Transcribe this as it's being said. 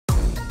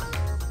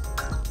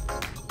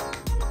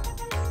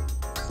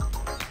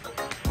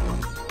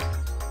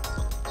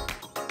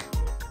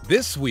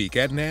This week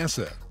at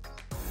NASA.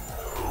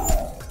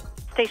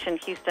 Station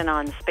Houston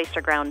on Spacer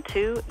Ground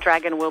 2,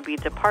 Dragon will be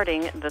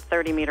departing the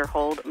 30-meter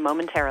hold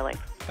momentarily.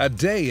 A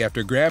day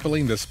after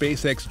grappling the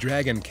SpaceX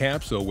Dragon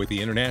capsule with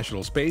the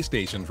International Space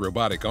Station's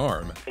robotic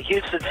arm, The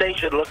Houston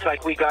station looks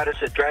like we got us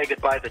a Dragon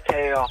by the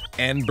tail.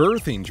 and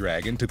berthing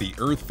Dragon to the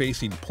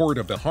Earth-facing port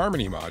of the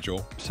Harmony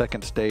module,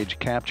 Second stage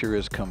capture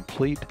is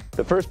complete.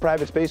 The first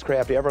private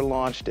spacecraft ever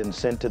launched and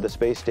sent to the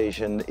space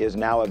station is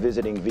now a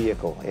visiting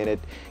vehicle, and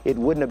it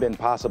wouldn't have been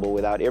possible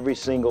without every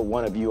single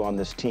one of you on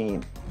this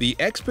team. the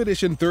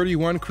Expedition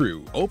 31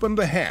 crew opened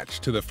the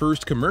hatch to the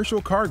first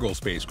commercial cargo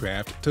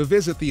spacecraft to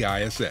visit the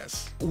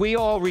ISS. We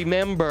all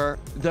remember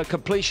the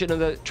completion of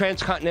the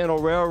Transcontinental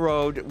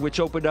Railroad,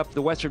 which opened up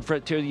the western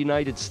frontier of the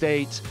United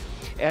States,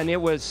 and it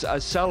was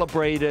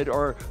celebrated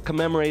or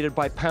commemorated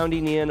by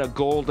pounding in a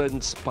golden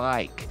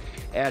spike.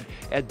 And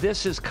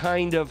this is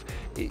kind of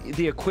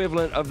the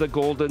equivalent of the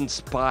golden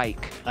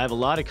spike. I have a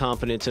lot of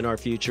confidence in our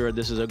future.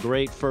 This is a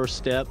great first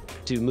step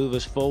to move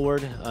us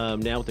forward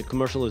now with the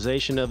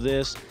commercialization of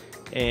this.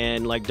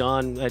 And like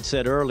Don had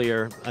said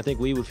earlier, I think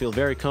we would feel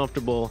very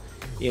comfortable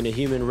in a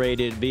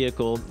human-rated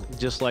vehicle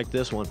just like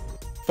this one.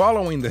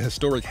 Following the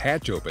historic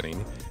hatch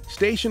opening,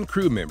 station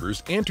crew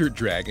members entered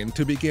Dragon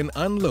to begin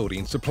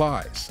unloading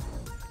supplies.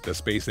 The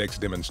SpaceX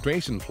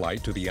demonstration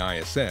flight to the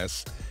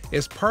ISS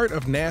is part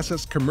of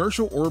NASA's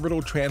Commercial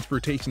Orbital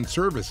Transportation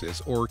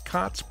Services, or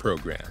COTS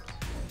program,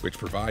 which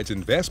provides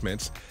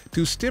investments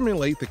to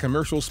stimulate the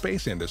commercial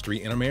space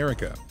industry in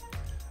America.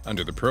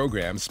 Under the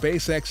program,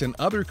 SpaceX and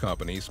other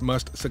companies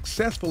must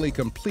successfully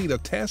complete a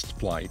test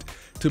flight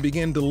to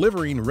begin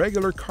delivering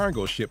regular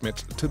cargo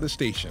shipments to the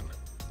station.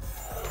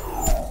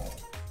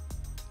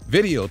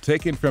 Video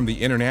taken from the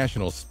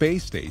International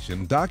Space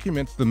Station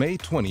documents the May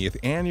 20th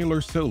annular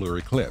solar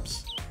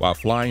eclipse. While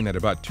flying at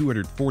about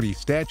 240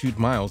 statute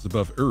miles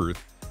above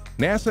Earth,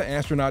 NASA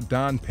astronaut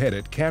Don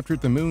Pettit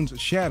captured the moon's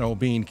shadow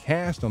being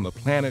cast on the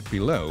planet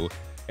below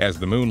as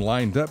the moon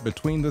lined up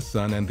between the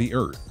sun and the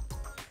Earth.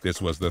 This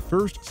was the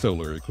first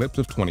solar eclipse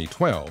of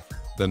 2012.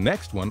 The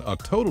next one, a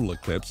total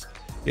eclipse,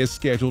 is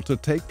scheduled to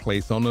take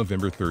place on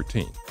November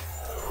 13th.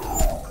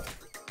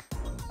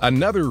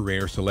 Another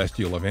rare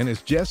celestial event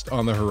is just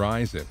on the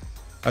horizon.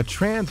 A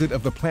transit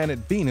of the planet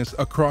Venus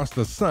across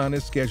the sun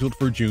is scheduled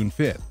for June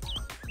 5th.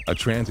 A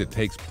transit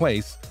takes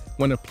place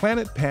when a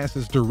planet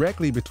passes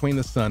directly between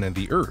the sun and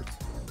the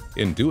Earth.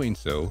 In doing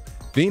so,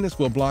 Venus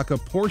will block a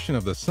portion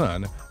of the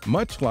sun,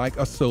 much like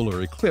a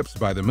solar eclipse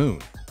by the moon.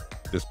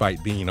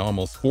 Despite being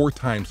almost 4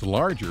 times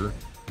larger,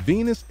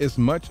 Venus is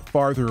much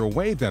farther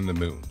away than the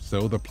moon,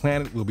 so the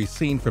planet will be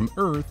seen from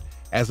Earth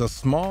as a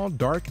small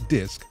dark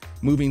disk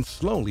moving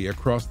slowly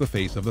across the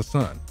face of the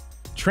sun.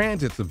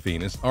 Transits of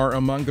Venus are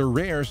among the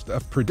rarest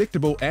of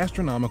predictable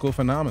astronomical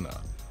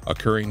phenomena,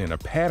 occurring in a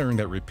pattern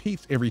that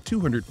repeats every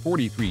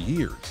 243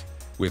 years,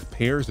 with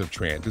pairs of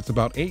transits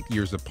about 8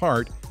 years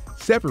apart,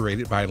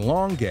 separated by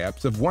long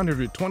gaps of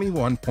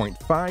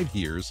 121.5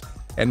 years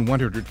and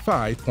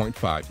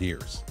 105.5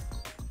 years.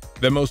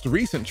 The most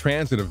recent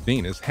transit of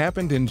Venus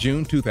happened in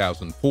June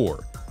 2004.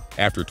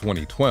 After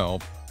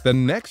 2012, the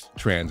next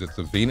transits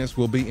of Venus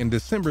will be in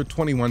December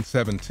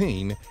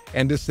 2117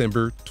 and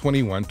December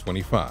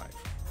 2125.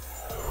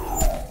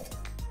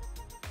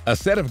 A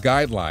set of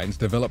guidelines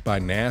developed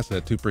by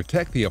NASA to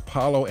protect the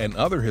Apollo and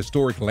other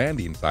historic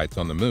landing sites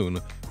on the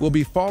moon will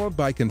be followed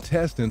by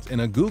contestants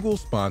in a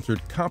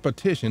Google-sponsored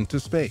competition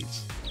to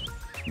space.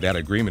 That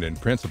agreement in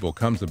principle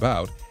comes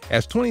about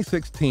as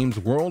 26 teams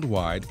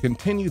worldwide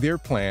continue their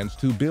plans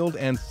to build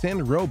and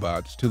send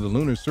robots to the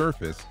lunar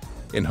surface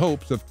in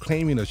hopes of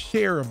claiming a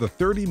share of the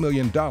 $30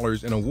 million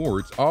in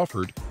awards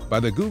offered by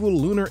the Google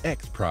Lunar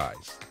X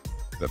Prize.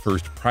 The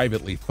first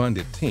privately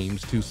funded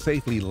teams to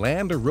safely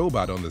land a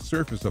robot on the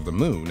surface of the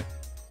moon,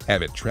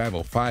 have it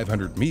travel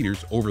 500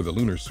 meters over the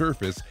lunar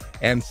surface,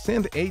 and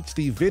send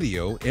HD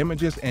video,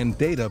 images, and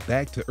data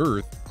back to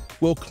Earth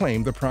will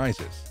claim the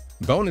prizes.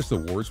 Bonus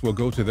awards will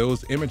go to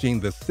those imaging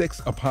the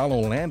 6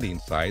 Apollo landing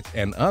sites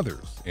and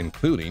others,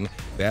 including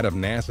that of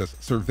NASA's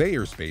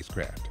Surveyor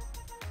spacecraft.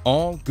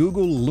 All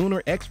Google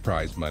Lunar X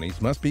Prize monies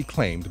must be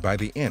claimed by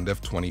the end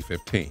of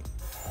 2015.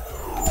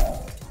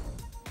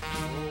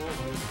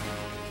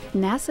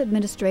 NASA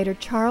Administrator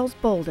Charles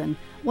Bolden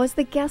was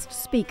the guest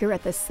speaker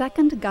at the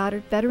second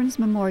Goddard Veterans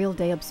Memorial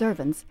Day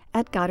observance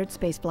at Goddard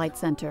Space Flight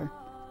Center.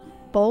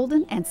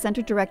 Bolden and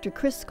Center Director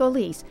Chris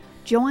Scalise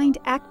joined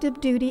active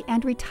duty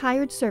and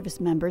retired service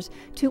members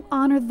to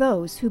honor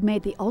those who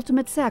made the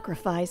ultimate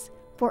sacrifice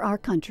for our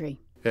country.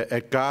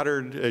 At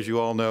Goddard, as you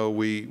all know,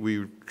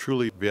 we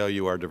truly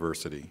value our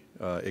diversity.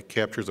 It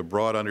captures a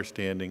broad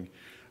understanding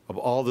of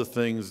all the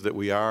things that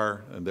we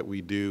are and that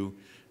we do,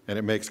 and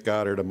it makes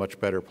Goddard a much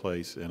better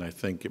place, and I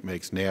think it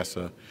makes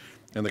NASA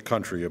and the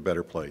country a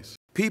better place.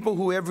 People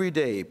who every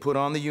day put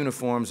on the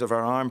uniforms of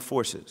our armed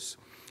forces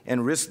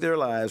and risk their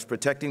lives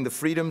protecting the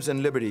freedoms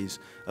and liberties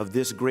of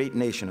this great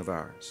nation of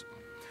ours.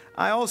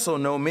 I also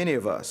know many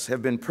of us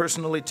have been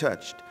personally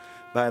touched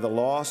by the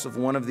loss of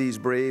one of these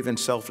brave and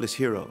selfless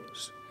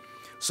heroes.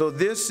 So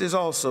this is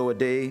also a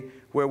day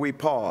where we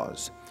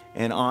pause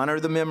and honor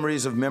the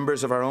memories of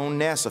members of our own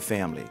NASA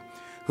family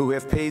who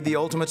have paid the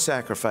ultimate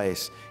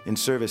sacrifice in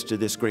service to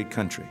this great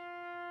country.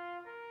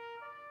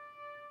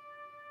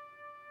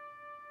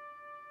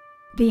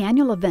 The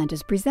annual event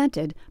is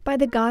presented by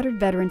the Goddard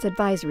Veterans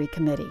Advisory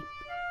Committee.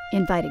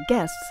 Invited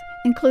guests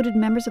included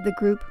members of the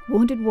group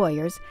Wounded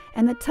Warriors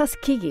and the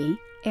Tuskegee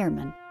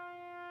Airmen.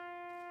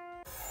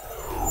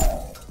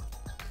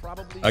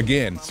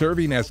 Again,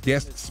 serving as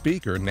guest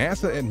speaker,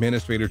 NASA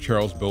Administrator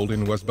Charles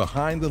Bolden was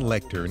behind the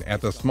lectern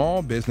at the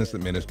Small Business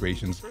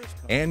Administration's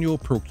annual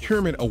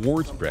Procurement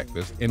Awards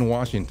breakfast in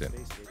Washington.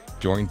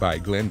 Joined by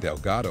Glenn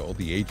Delgado,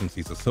 the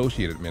agency's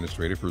Associate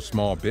Administrator for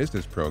Small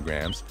Business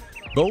Programs,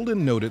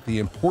 Bolden noted the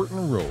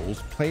important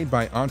roles played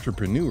by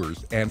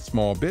entrepreneurs and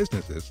small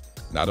businesses,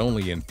 not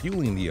only in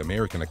fueling the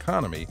American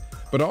economy,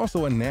 but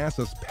also in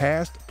NASA's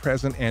past,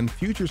 present, and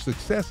future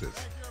successes,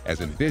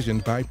 as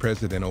envisioned by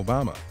President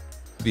Obama.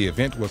 The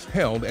event was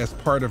held as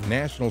part of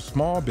National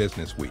Small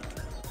Business Week.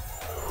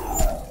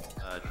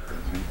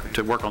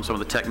 To work on some of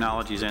the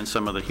technologies and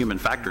some of the human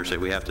factors that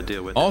we have to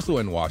deal with. Also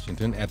in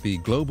Washington at the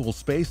Global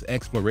Space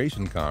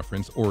Exploration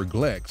Conference, or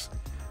GLEX,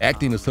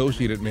 Acting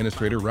Associate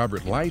Administrator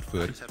Robert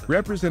Lightfoot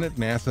represented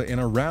NASA in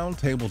a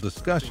roundtable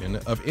discussion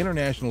of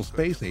International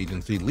Space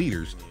Agency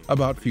leaders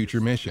about future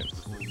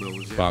missions.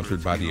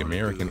 Sponsored by the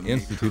American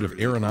Institute of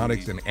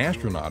Aeronautics and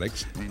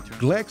Astronautics,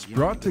 GLEX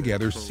brought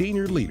together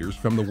senior leaders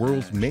from the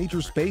world's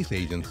major space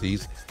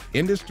agencies,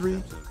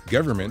 industry,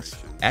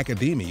 governments,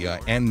 academia,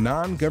 and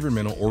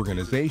non-governmental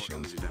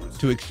organizations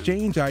to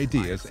exchange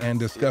ideas and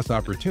discuss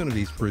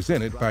opportunities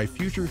presented by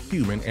future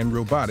human and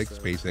robotic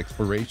space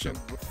exploration.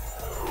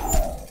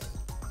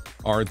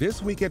 Our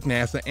This Week at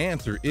NASA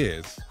answer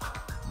is,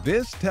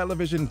 this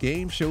television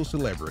game show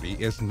celebrity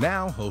is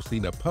now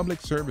hosting a public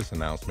service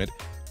announcement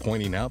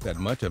pointing out that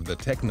much of the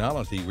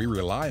technology we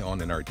rely on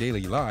in our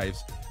daily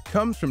lives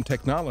comes from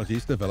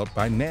technologies developed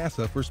by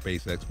NASA for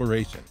space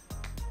exploration.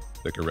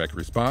 The correct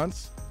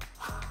response?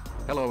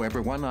 Hello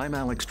everyone, I'm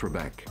Alex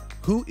Trebek.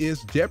 Who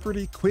is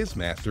Jeopardy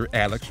quizmaster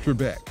Alex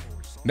Trebek?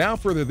 Now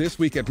for the This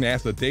Week at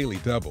NASA Daily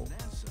Double.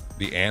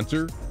 The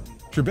answer?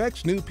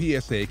 Trebek's new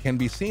PSA can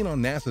be seen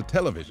on NASA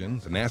television,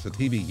 the NASA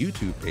TV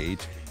YouTube page,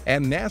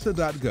 and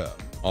nasa.gov,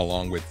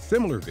 along with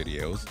similar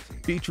videos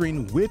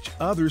featuring which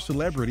other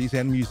celebrities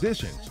and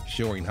musicians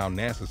showing how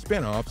NASA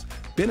spinoffs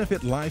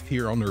benefit life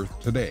here on Earth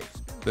today.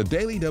 The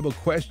Daily Double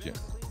question: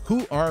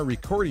 who are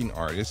recording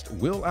artist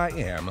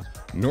will.i.am,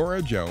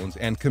 Norah Jones,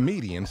 and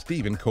comedian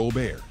Stephen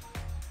Colbert?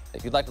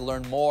 If you'd like to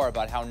learn more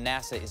about how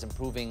NASA is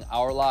improving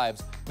our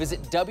lives,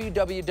 visit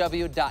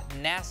www.nasa.gov.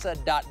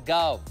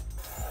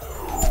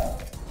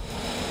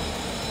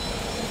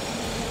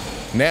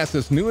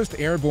 NASA's newest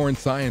airborne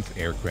science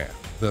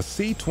aircraft, the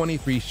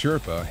C-23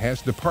 Sherpa,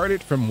 has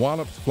departed from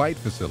Wallops Flight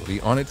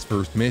Facility on its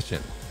first mission.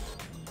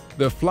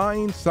 The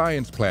Flying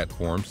Science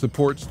Platform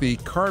supports the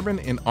Carbon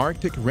in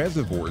Arctic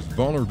Reservoirs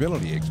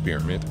Vulnerability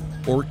Experiment,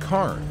 or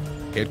CARV,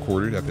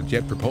 headquartered at the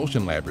Jet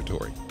Propulsion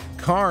Laboratory.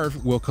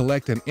 CARV will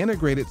collect an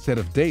integrated set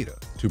of data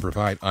to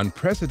provide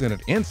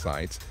unprecedented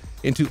insights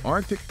into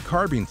Arctic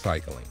carbon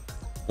cycling,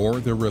 or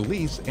the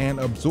release and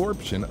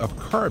absorption of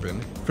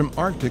carbon from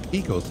Arctic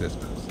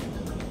ecosystems.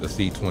 The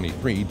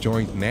C-23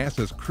 joined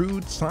NASA's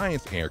crewed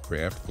science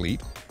aircraft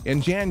fleet in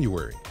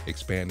January,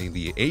 expanding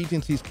the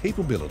agency's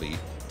capability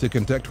to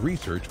conduct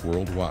research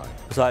worldwide.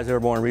 Besides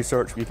airborne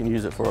research, you can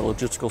use it for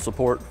logistical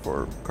support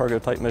for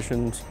cargo-type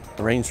missions,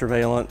 range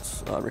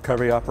surveillance,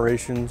 recovery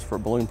operations for a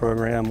balloon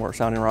program or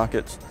sounding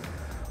rockets,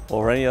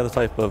 or any other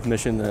type of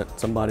mission that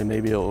somebody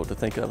may be able to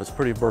think of. It's a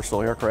pretty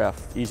versatile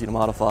aircraft, easy to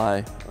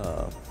modify,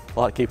 a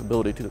lot of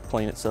capability to the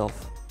plane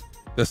itself.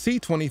 The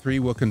C-23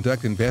 will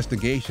conduct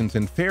investigations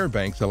in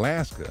Fairbanks,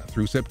 Alaska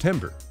through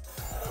September.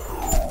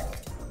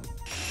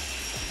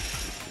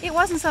 It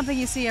wasn't something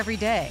you see every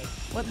day.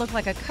 What looked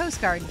like a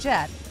Coast Guard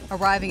jet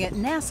arriving at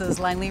NASA's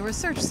Langley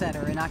Research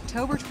Center in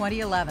October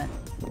 2011.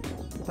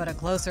 But a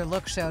closer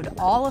look showed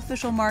all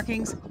official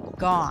markings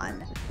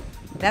gone.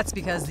 That's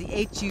because the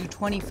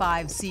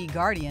HU-25C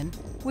Guardian,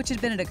 which had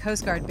been at a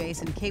Coast Guard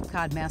base in Cape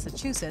Cod,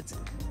 Massachusetts,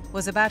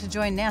 was about to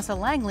join NASA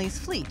Langley's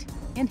fleet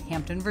in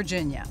Hampton,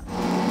 Virginia.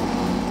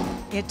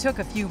 It took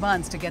a few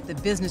months to get the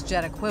business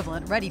jet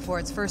equivalent ready for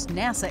its first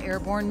NASA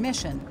airborne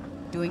mission,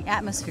 doing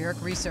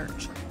atmospheric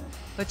research.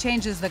 But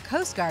changes the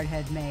Coast Guard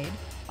had made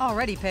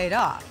already paid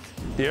off.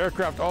 The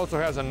aircraft also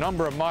has a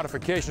number of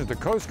modifications the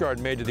Coast Guard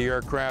made to the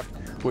aircraft,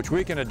 which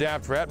we can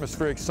adapt for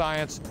atmospheric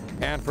science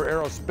and for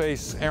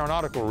aerospace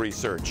aeronautical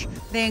research.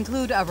 They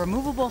include a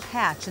removable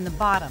hatch in the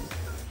bottom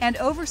and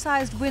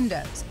oversized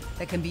windows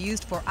that can be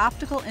used for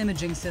optical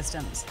imaging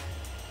systems.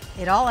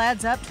 It all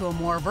adds up to a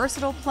more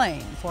versatile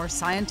plane for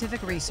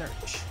scientific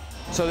research.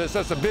 So there's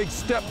just a big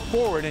step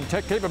forward in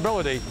tech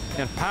capability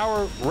in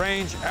power,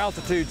 range,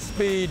 altitude,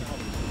 speed,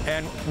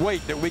 and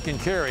weight that we can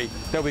carry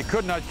that we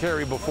could not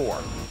carry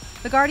before.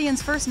 The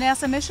Guardian's first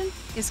NASA mission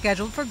is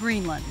scheduled for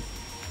Greenland,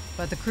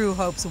 but the crew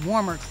hopes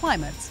warmer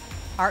climates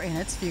are in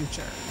its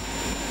future.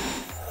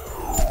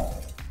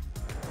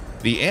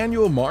 The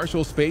annual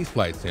Marshall Space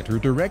Flight Center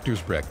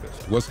Directors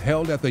Breakfast was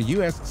held at the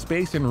U.S.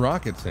 Space and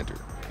Rocket Center.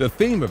 The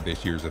theme of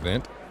this year's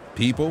event,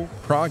 People,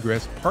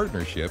 Progress,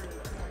 Partnership,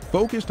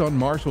 focused on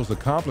Marshall's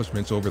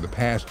accomplishments over the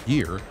past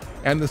year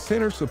and the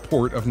center's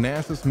support of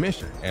NASA's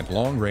mission and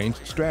long-range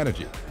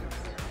strategy.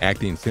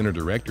 Acting Center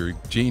Director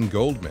Gene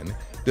Goldman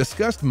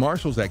discussed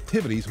Marshall's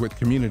activities with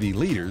community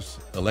leaders,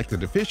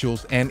 elected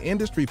officials, and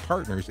industry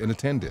partners in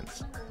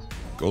attendance.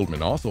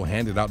 Goldman also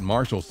handed out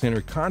Marshall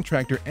Center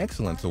Contractor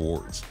Excellence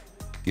Awards,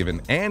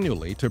 given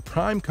annually to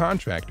prime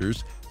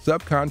contractors,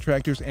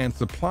 subcontractors, and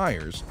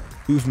suppliers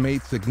who've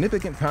made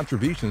significant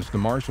contributions to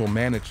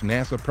Marshall-managed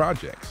NASA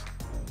projects,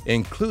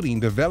 including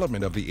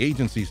development of the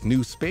agency's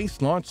new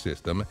space launch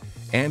system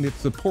and its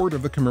support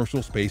of the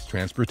commercial space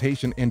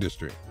transportation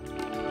industry.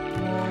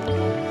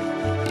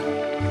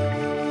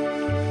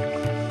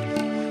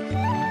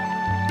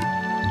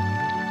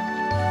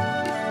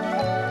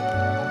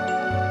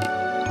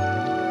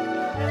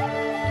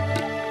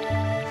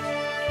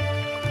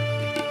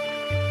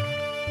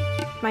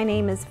 My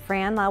name is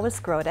Fran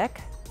Lawis-Grodek.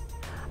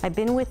 I've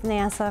been with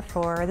NASA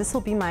this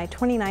will be my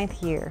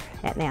 29th year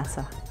at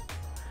NASA.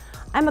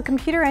 I'm a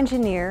computer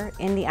engineer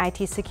in the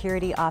IT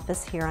security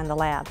office here on the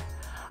lab.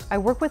 I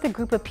work with a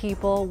group of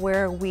people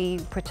where we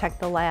protect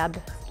the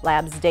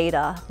lab's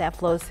data that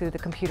flows through the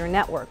computer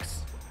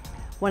networks.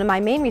 One of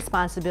my main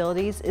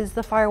responsibilities is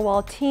the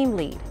firewall team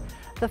lead.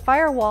 The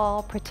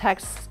firewall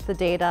protects the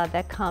data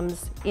that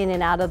comes in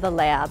and out of the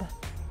lab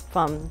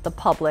from the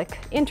public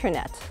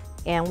internet.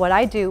 And what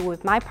I do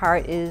with my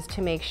part is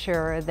to make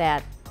sure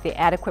that the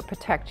adequate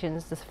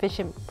protections, the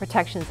sufficient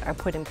protections are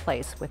put in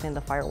place within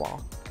the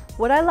firewall.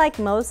 What I like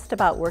most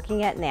about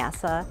working at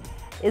NASA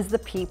is the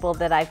people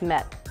that I've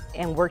met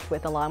and worked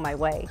with along my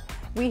way.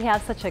 We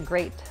have such a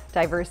great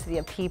diversity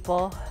of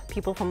people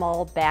from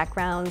all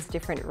backgrounds,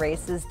 different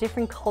races,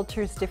 different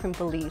cultures, different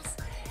beliefs,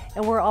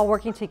 and we're all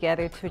working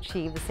together to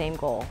achieve the same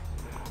goal.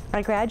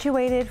 I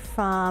graduated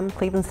from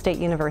Cleveland State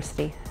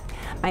University.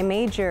 My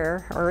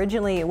major,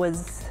 originally it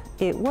was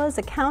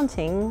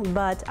accounting,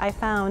 but I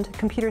found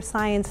computer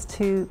science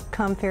to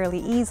come fairly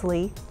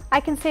easily.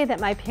 I can say that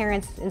my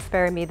parents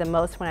inspired me the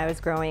most when I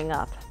was growing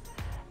up.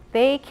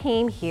 They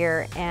came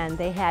here and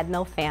they had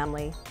no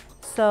family.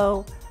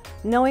 So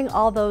knowing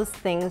all those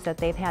things that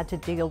they've had to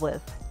deal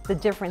with, the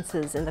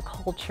differences in the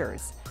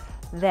cultures,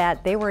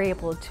 that they were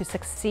able to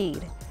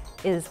succeed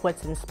is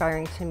what's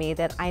inspiring to me,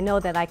 that I know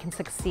that I can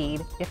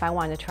succeed if I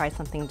want to try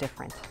something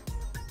different.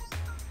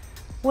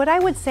 What I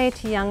would say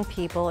to young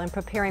people in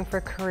preparing for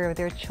a career of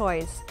their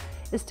choice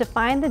is to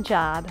find the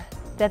job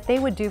that they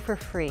would do for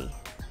free.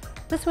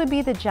 This would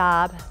be the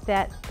job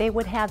that they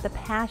would have the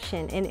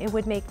passion and it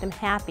would make them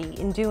happy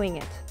in doing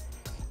it.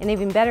 And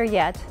even better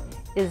yet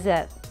is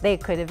that they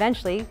could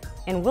eventually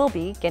and will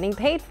be getting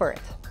paid for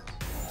it.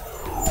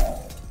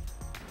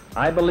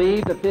 I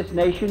believe that this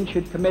nation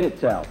should commit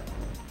itself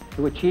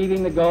to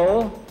achieving the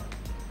goal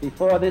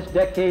before this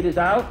decade is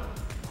out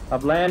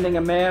of landing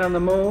a man on the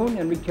moon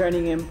and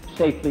returning him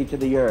safely to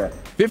the Earth.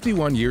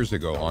 51 years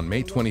ago, on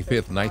May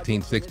 25,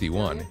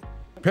 1961,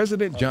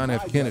 President John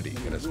F. Kennedy,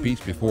 in a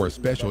speech before a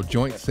special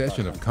joint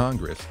session of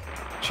Congress,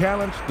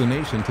 challenged the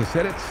nation to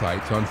set its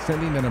sights on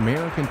sending an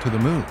American to the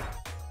moon.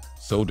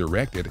 So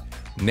directed,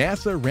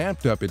 NASA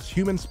ramped up its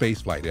human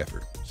spaceflight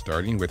effort,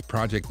 starting with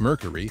Project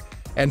Mercury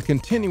and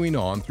continuing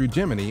on through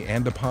Gemini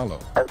and Apollo.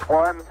 It's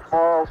one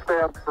small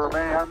step for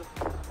man,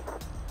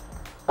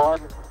 one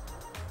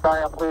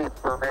giant leap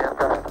for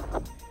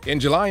mankind. In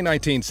July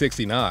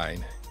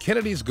 1969,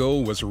 Kennedy's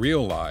goal was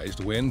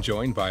realized when,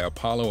 joined by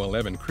Apollo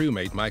 11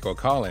 crewmate Michael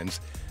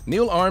Collins,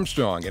 Neil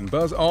Armstrong and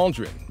Buzz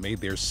Aldrin made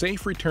their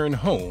safe return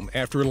home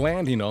after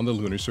landing on the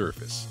lunar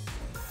surface.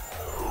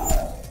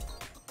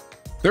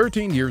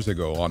 13 years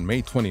ago, on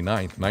May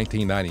 29,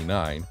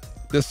 1999,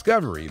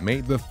 Discovery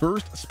made the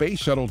first space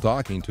shuttle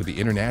docking to the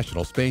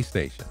International Space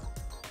Station.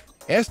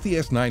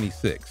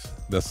 STS-96,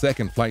 the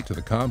second flight to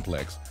the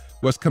complex,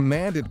 was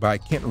commanded by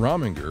Kent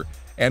Rominger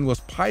and was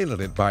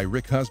piloted by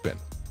Rick Husband.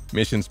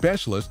 Mission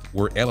specialists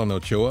were Ellen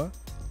Ochoa,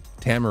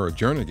 Tamara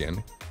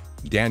Jernigan,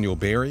 Daniel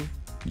Barry,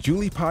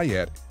 Julie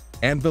Payette,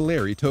 and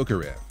Valery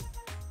Tokarev.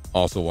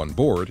 Also on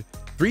board,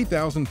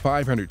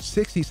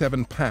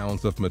 3,567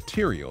 pounds of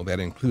material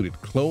that included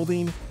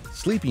clothing,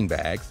 sleeping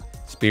bags,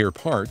 spare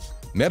parts,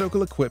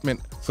 medical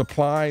equipment,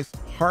 supplies,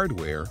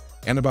 hardware,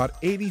 and about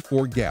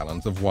 84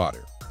 gallons of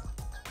water.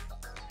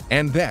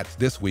 And that's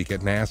This Week at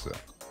NASA.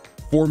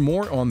 For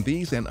more on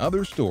these and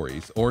other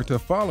stories, or to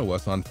follow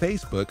us on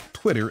Facebook,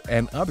 Twitter,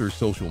 and other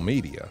social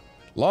media,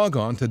 log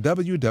on to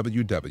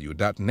www.nasa.gov.